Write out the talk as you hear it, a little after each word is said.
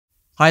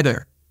Hi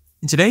there.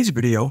 In today's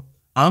video,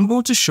 I'm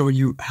going to show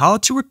you how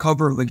to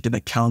recover LinkedIn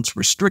accounts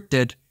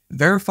restricted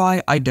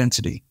verify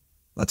identity.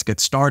 Let's get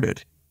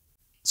started.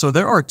 So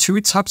there are two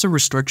types of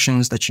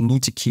restrictions that you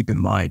need to keep in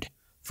mind.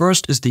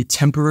 First is the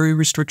temporary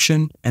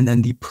restriction and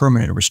then the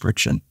permanent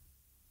restriction.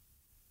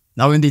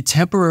 Now in the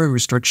temporary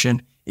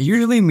restriction, it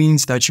usually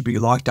means that you'll be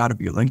locked out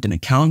of your LinkedIn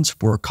accounts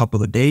for a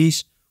couple of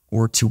days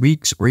or 2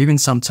 weeks or even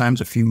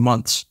sometimes a few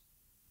months.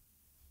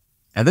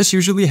 And this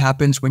usually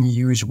happens when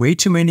you use way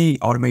too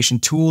many automation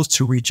tools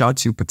to reach out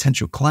to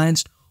potential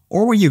clients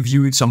or when you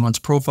viewed someone's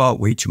profile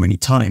way too many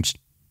times.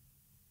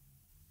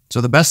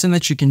 So the best thing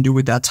that you can do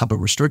with that type of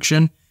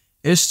restriction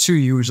is to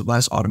use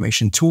less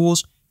automation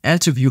tools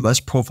and to view less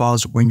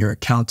profiles when your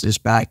account is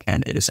back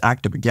and it is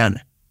active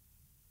again.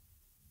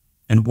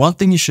 And one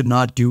thing you should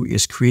not do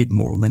is create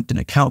more LinkedIn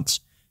accounts,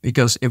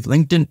 because if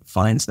LinkedIn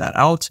finds that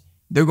out,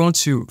 they're going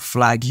to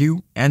flag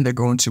you and they're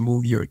going to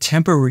move your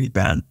temporary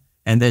ban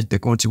and then they're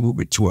going to move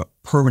it to a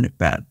permanent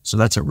ban. So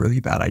that's a really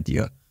bad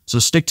idea. So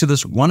stick to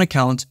this one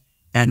account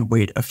and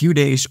wait a few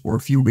days or a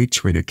few weeks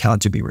for the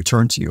account to be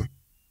returned to you.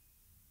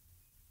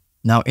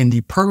 Now in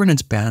the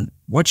permanent ban,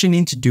 what you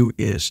need to do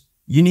is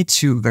you need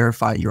to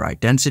verify your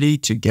identity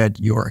to get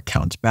your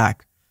account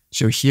back.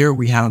 So here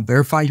we have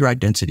verify your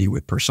identity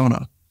with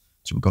Persona.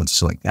 So we're going to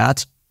select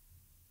that.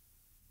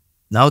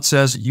 Now it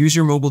says use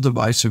your mobile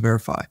device to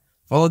verify.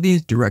 Follow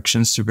these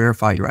directions to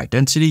verify your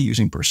identity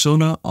using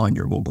Persona on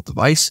your mobile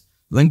device.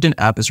 LinkedIn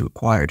app is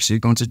required. So you're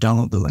going to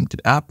download the LinkedIn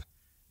app.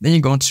 Then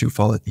you're going to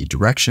follow the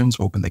directions,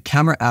 open the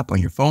camera app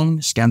on your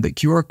phone, scan the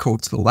QR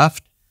code to the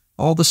left,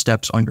 all the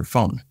steps on your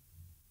phone.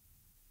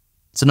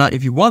 So now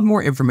if you want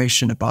more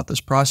information about this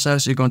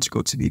process, you're going to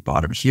go to the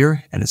bottom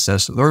here and it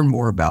says learn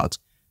more about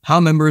how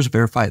members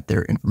verified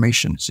their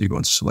information. So you're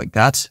going to select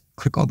that,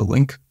 click on the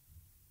link.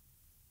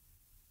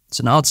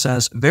 So now it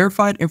says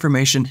verified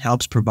information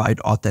helps provide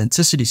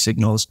authenticity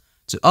signals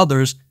to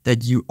others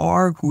that you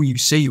are who you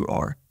say you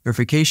are.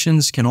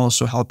 Verifications can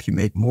also help you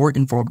make more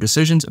informed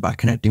decisions about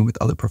connecting with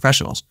other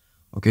professionals.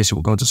 Okay, so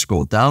we're going to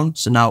scroll down.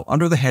 So now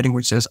under the heading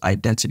which says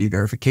identity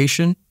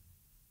verification,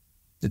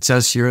 it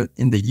says here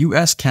in the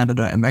US,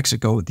 Canada, and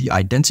Mexico, the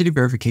identity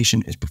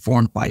verification is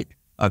performed by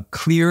a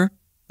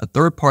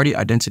third-party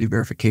identity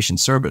verification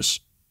service.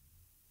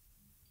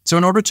 So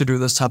in order to do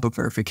this type of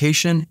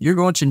verification, you're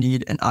going to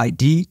need an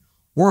ID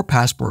or a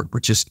passport,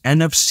 which is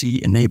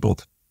NFC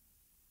enabled.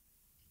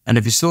 And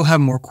if you still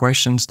have more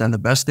questions, then the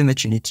best thing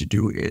that you need to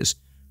do is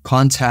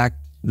contact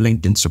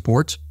LinkedIn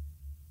support.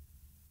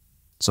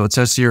 So it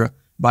says here,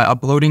 by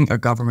uploading a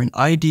government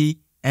ID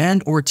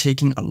and or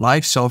taking a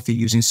live selfie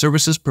using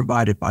services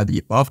provided by the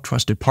above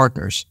trusted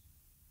partners.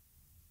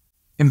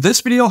 If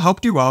this video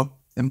helped you out,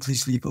 then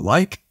please leave a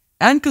like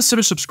and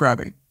consider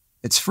subscribing.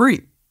 It's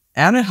free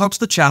and it helps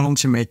the channel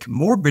to make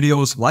more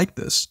videos like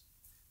this.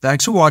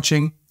 Thanks for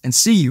watching and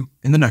see you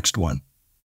in the next one.